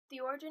The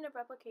origin of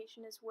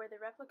replication is where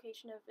the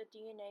replication of a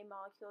DNA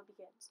molecule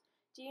begins.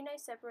 DNA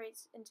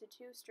separates into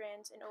two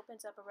strands and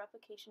opens up a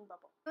replication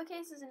bubble.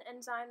 Helicase is an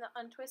enzyme that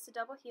untwists a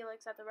double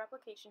helix at the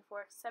replication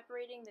fork,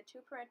 separating the two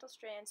parental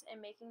strands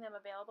and making them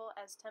available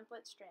as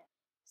template strands.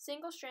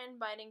 Single-strand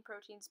binding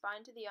proteins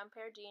bind to the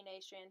unpaired DNA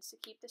strands to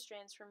keep the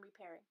strands from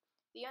repairing.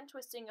 The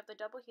untwisting of the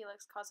double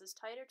helix causes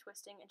tighter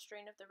twisting and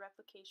strain of the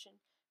replication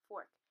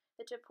fork.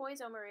 The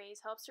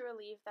topoisomerase helps to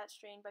relieve that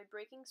strain by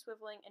breaking,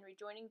 swiveling, and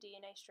rejoining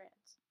DNA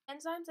strands.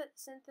 Enzymes that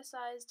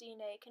synthesize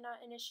DNA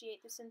cannot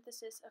initiate the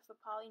synthesis of a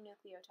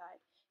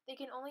polynucleotide. They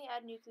can only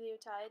add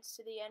nucleotides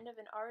to the end of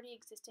an already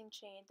existing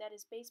chain that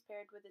is base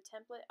paired with the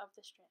template of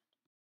the strand.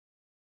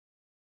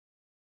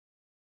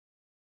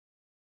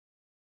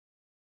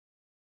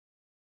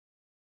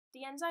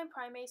 The enzyme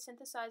primase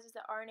synthesizes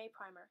the RNA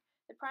primer.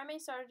 The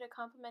primase started a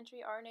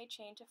complementary RNA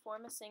chain to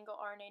form a single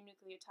RNA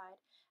nucleotide,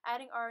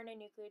 adding RNA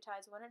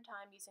nucleotides one at a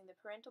time using the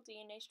parental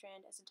DNA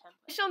strand as a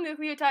template. The initial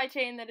nucleotide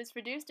chain that is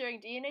produced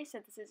during DNA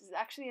synthesis is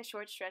actually a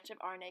short stretch of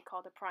RNA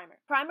called a primer.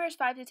 The primer is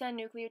 5 to 10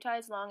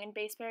 nucleotides long and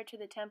base paired to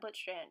the template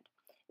strand.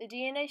 The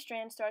DNA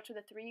strand starts with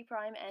a 3'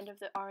 end of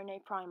the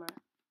RNA primer.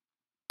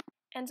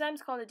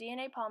 Enzymes called a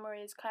DNA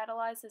polymerase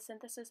catalyze the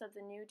synthesis of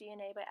the new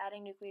DNA by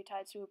adding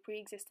nucleotides to a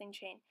pre-existing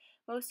chain.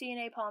 Most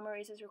DNA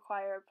polymerases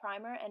require a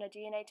primer and a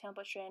DNA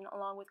template strand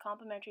along with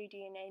complementary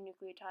DNA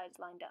nucleotides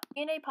lined up.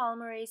 DNA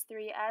polymerase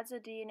III adds a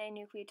DNA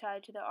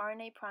nucleotide to the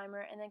RNA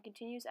primer and then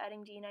continues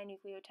adding DNA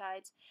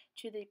nucleotides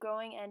to the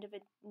growing end of a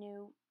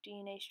new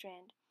DNA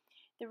strand.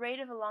 The rate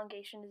of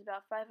elongation is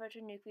about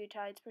 500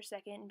 nucleotides per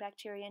second in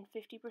bacteria and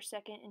 50 per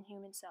second in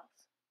human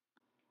cells.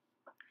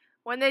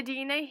 When the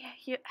DNA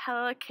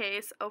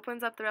helicase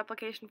opens up the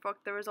replication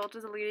fork, the result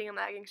is a leading and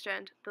lagging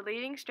strand. The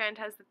leading strand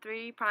has the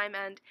 3'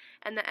 end,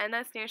 and the end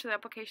that's nearest to the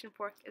replication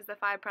fork is the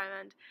 5'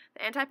 end.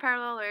 The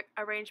anti-parallel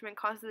arrangement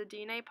causes the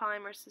DNA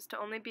polymerases to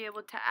only be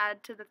able to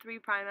add to the 3'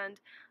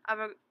 end of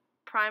a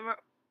primer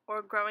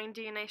or growing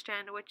DNA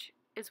strand, which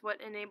is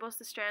what enables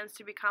the strands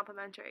to be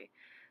complementary.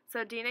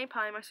 So DNA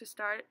polymerases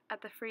start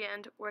at the free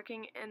end,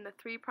 working in the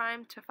 3'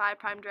 to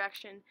 5'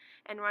 direction,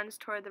 and runs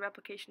toward the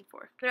replication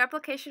fork. The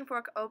replication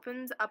fork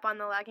opens up on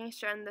the lagging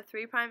strand. The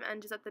 3'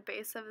 end is at the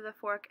base of the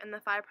fork, and the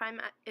 5'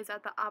 is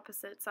at the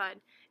opposite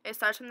side. It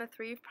starts from the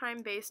 3'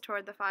 base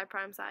toward the 5'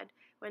 side.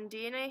 When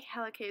DNA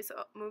helicase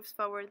moves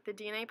forward, the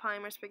DNA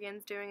polymerase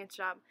begins doing its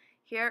job.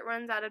 Here it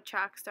runs out of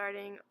track,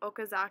 starting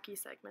Okazaki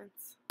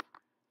segments.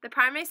 The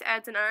primase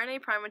adds an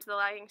RNA primer to the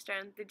lagging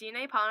strand. The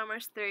DNA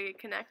polymerase III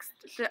connects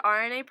the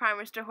RNA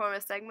primers to form a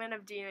segment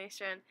of DNA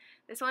strand.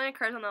 This only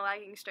occurs on the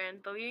lagging strand.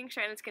 The leading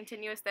strand is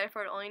continuous,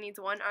 therefore it only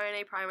needs one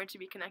RNA primer to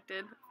be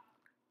connected.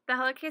 The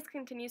helicase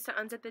continues to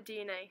unzip the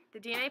DNA. The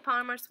DNA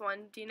polymerase I,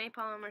 DNA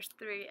polymerase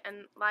III,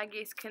 and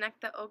ligase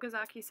connect the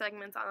Okazaki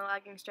segments on the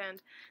lagging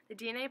strand. The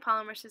DNA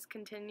polymerase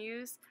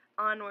continues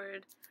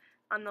onward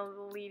on the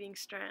leading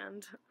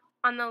strand.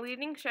 On the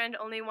leading strand,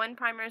 only one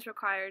primer is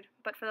required,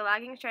 but for the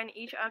lagging strand,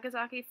 each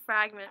Okazaki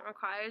fragment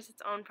requires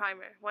its own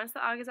primer. Once the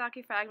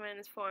Okazaki fragment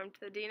is formed,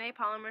 the DNA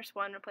polymerase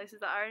I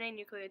replaces the RNA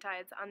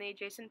nucleotides on the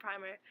adjacent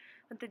primer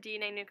with the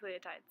DNA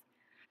nucleotides.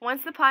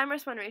 Once the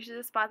polymerase I reaches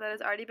a spot that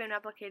has already been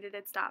replicated,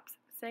 it stops.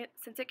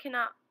 Since it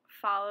cannot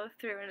follow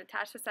through and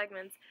attach the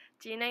segments,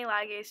 DNA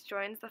ligase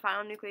joins the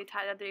final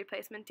nucleotide of the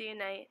replacement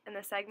DNA in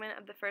the segment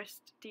of the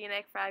first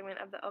DNA fragment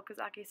of the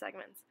Okazaki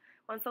segments.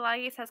 Once the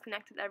ligase has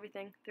connected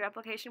everything, the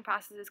replication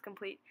process is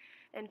complete,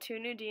 and two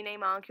new DNA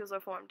molecules are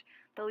formed.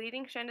 The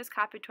leading strand is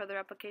copied toward the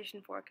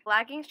replication fork. The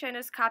lagging strand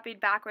is copied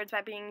backwards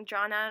by being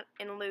drawn out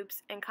in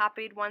loops and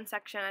copied one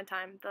section at a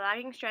time. The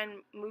lagging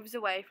strand moves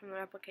away from the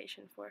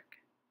replication fork.